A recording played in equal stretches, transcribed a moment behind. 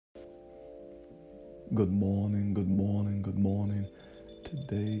Good morning, good morning, good morning.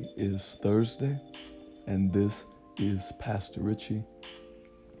 Today is Thursday, and this is Pastor Richie.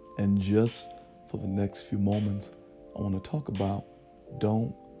 And just for the next few moments, I want to talk about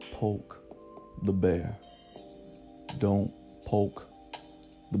don't poke the bear. Don't poke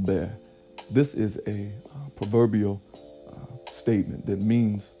the bear. This is a proverbial statement that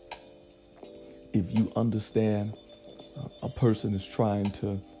means if you understand a person is trying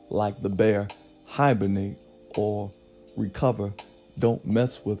to, like the bear, hibernate or recover, don't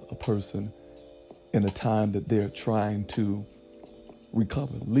mess with a person in a time that they're trying to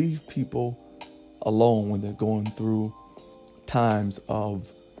recover. Leave people alone when they're going through times of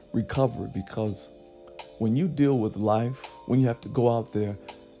recovery because when you deal with life, when you have to go out there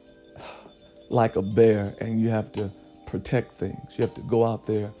like a bear and you have to protect things, you have to go out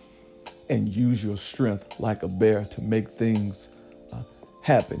there and use your strength like a bear to make things uh,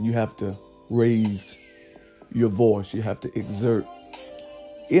 happen. You have to raise your voice, you have to exert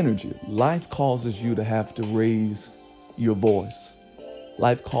energy. Life causes you to have to raise your voice.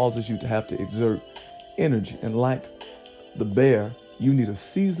 Life causes you to have to exert energy. And like the bear, you need a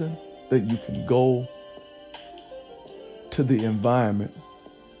season that you can go to the environment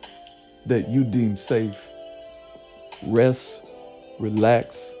that you deem safe, rest,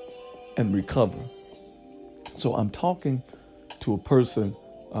 relax, and recover. So I'm talking to a person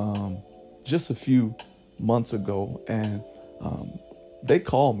um, just a few months ago, and um, they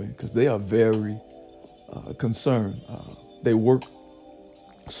called me because they are very concerned. They work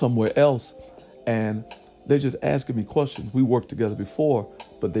somewhere else, and they're just asking me questions. We worked together before,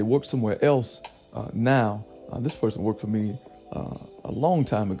 but they work somewhere else now. This person worked for me a long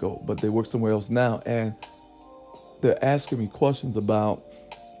time ago, but they work somewhere else now, and they're asking me questions about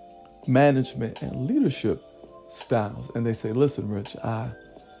management and leadership styles. And they say, "Listen, Rich,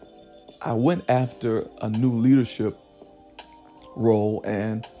 I went after a new leadership role,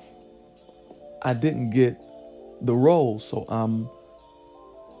 and I didn't get the role, so I'm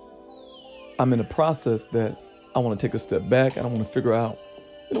in a process that I want to take a step back and I want to figure out,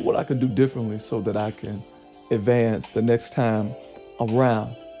 what I can do differently so that I can advance the next time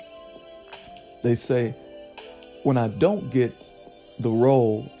around." They say, when I don't get the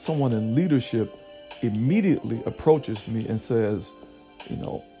role, someone in leadership immediately approaches me and says, you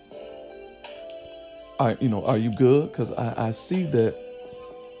know, are you good? Because I see that,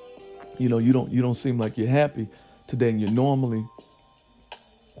 you don't seem like you're happy today, and you're normally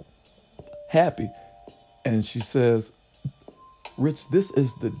happy. And she says, Rich, this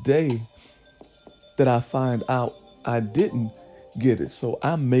is the day that I find out I didn't get it. So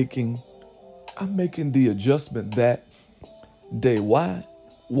I'm making the adjustment that day. Why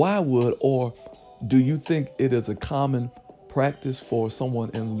would, or do you think it is a common practice for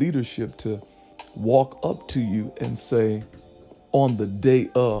someone in leadership to walk up to you and say on the day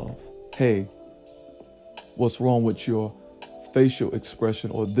of, hey, what's wrong with your facial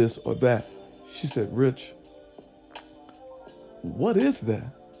expression or this or that? She said, Rich, what is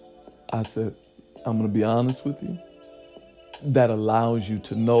that? I said, I'm going to be honest with you. That allows you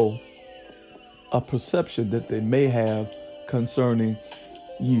to know a perception that they may have concerning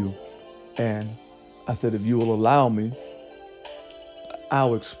you. And I said, if you will allow me,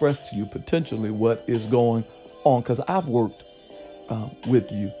 I'll express to you potentially what is going on because I've worked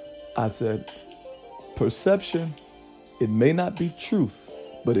with you. I said, perception, it may not be truth,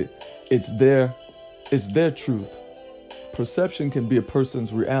 but it's their truth. Perception can be a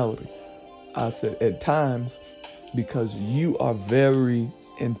person's reality. I said, at times, because you are very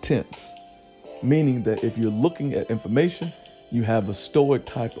intense, meaning that if you're looking at information, you have a stoic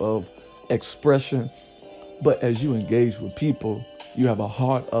type of expression, but as you engage with people, you have a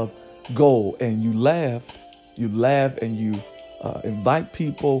heart of gold, and you laugh and you invite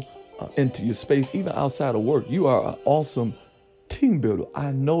people into your space, even outside of work. You are an awesome team builder.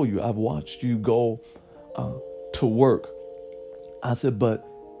 I know you. I've watched you go uh, to work. I said, but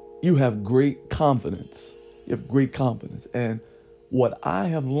you have great confidence. You have great confidence. And what I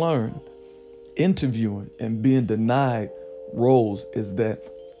have learned interviewing and being denied roles is that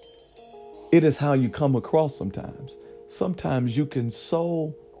it is how you come across sometimes. Sometimes you can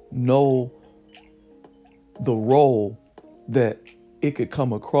so know the role that it could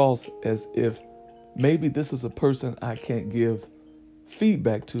come across as if maybe this is a person I can't give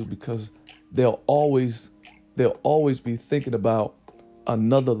feedback to because they'll always they'll always be thinking about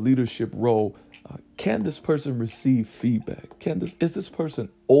another leadership role. Can this person receive feedback? Can this is this person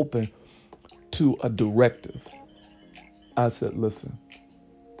open to a directive? I said, listen,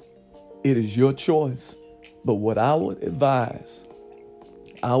 it is your choice, but what I would advise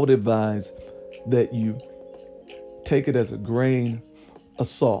that you take it as a grain of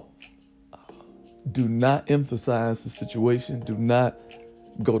salt. Do not emphasize the situation. Do not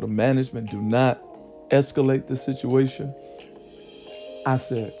go to management. Do not escalate the situation. I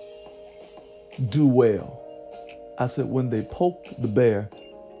said, do well. I said, when they poke the bear,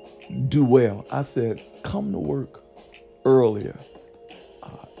 do well. I said, come to work earlier.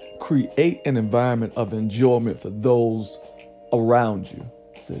 Create an environment of enjoyment for those around you.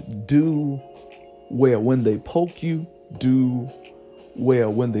 I said, do well. When they poke you, do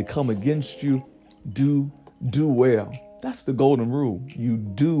well. When they come against you, do well. That's the golden rule. You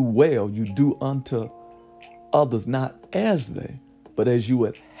do well. You do unto others, not as they, but as you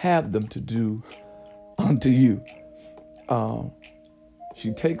would have them to do unto you.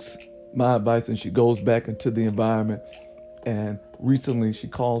 She takes my advice and she goes back into the environment. And recently she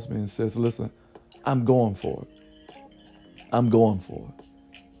calls me and says, listen, I'm going for it. I'm going for it.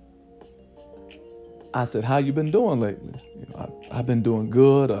 I said, how you been doing lately? I've been doing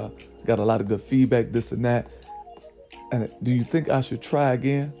good. Got a lot of good feedback, this and that. And do you think I should try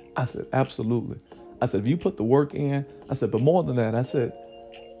again? I said, absolutely. I said, if you put the work in, I said, but more than that, I said,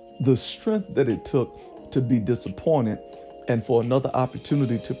 the strength that it took to be disappointed and for another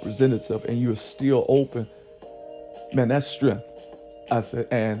opportunity to present itself and you're still open, man, that's strength. I said,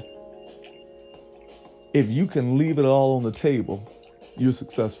 and if you can leave it all on the table, you're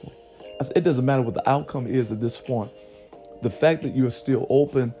successful. I said, it doesn't matter what the outcome is at this point. The fact that you're still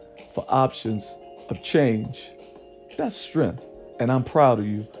open for options of change, that's strength. And I'm proud of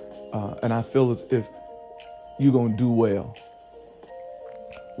you. And I feel as if you're going to do well.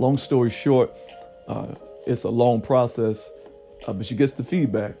 Long story short, it's a long process, but she gets the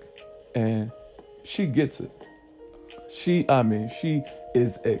feedback and she gets it. She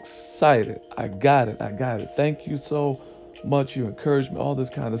is excited. I got it. Thank you so much. You encouraged me, all this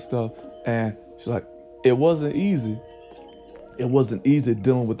kind of stuff. And she's like, it wasn't easy. It wasn't easy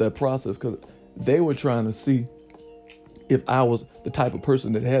dealing with that process because they were trying to see if I was the type of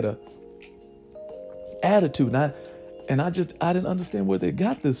person that had a attitude. And I didn't understand where they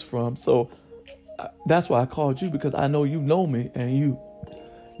got this from. So that's why I called you, because I know you know me and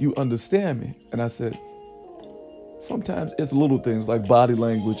you understand me. And I said, sometimes it's little things like body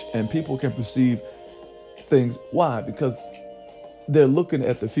language and people can perceive things. Why? Because they're looking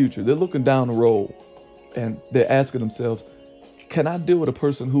at the future. They're looking down the road and they're asking themselves, can I deal with a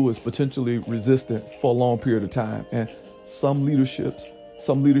person who is potentially resistant for a long period of time? And some leadership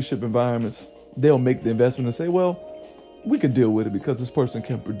environments, they'll make the investment and say, well, we could deal with it because this person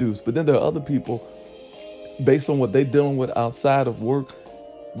can produce. But then there are other people, based on what they're dealing with outside of work,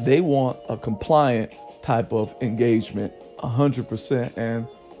 they want a compliant type of engagement, 100%. And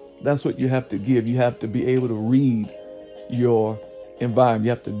that's what you have to give. You have to be able to read your environment.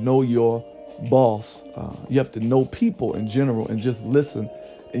 You have to know your boss. You have to know people in general and just listen.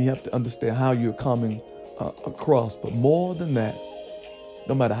 And you have to understand how you're coming across. But more than that,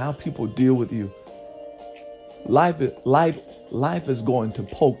 no matter how people deal with you, life is going to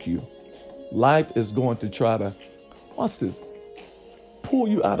poke you. Life is going to try to, watch this, pull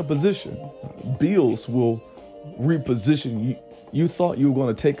you out of position. Bills will reposition you. You thought you were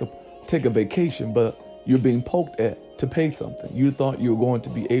going to take a vacation, but you're being poked at to pay something. You thought you were going to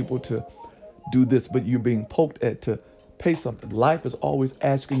be able to do this, but you're being poked at to pay something. Life is always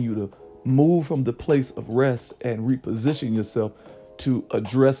asking you to move from the place of rest and reposition yourself to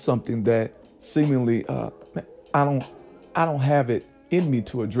address something that seemingly I don't have it in me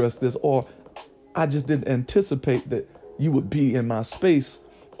to address this, or I just didn't anticipate that you would be in my space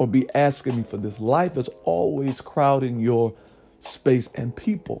or be asking me for this. Life is always crowding your space, and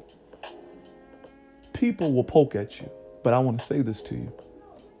people will poke at you. But I want to say this to you.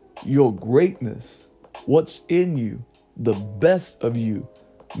 Your greatness, what's in you, the best of you,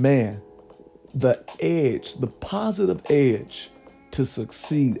 man, the edge, the positive edge to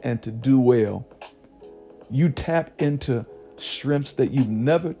succeed and to do well. You tap into strengths that you've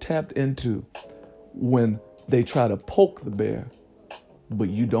never tapped into when they try to poke the bear, but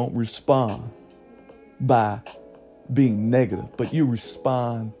you don't respond by being negative, but you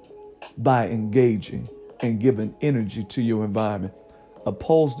respond by engaging and giving energy to your environment.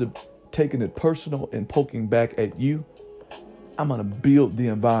 Opposed to taking it personal and poking back at you, I'm going to build the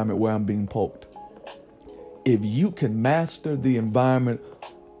environment where I'm being poked. If you can master the environment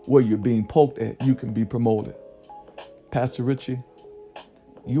where you're being poked at, you can be promoted. Pastor Richie,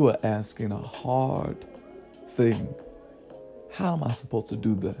 you are asking a hard thing. How am I supposed to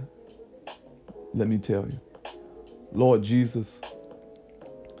do that? Let me tell you. Lord Jesus,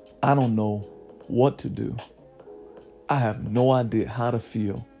 I don't know what to do. I have no idea how to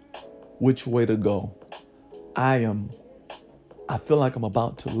feel which way to go. I feel like I'm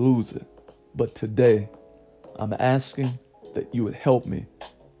about to lose it. But today, I'm asking that you would help me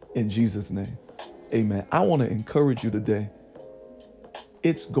in Jesus' name. Amen. I want to encourage you today.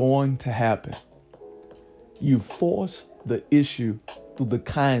 It's going to happen. You force the issue through the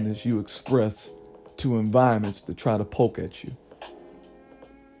kindness you express to environments that try to poke at you.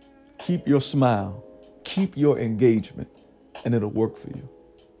 Keep your smile. Keep your engagement, and it'll work for you.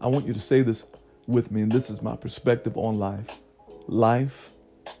 I want you to say this with me, and this is my perspective on life. Life,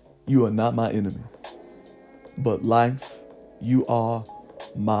 you are not my enemy, but life, you are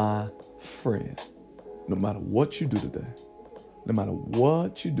my friend. No matter what you do today, no matter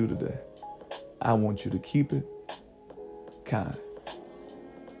what you do today, I want you to keep it kind.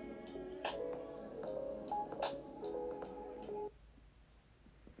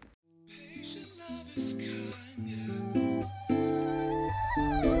 Patient love is kind, yeah.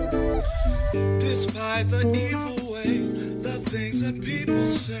 Despite the evil ways, the things that people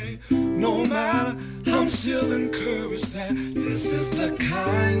say, no matter, I'm still encouraged that this is the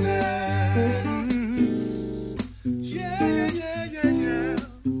kindness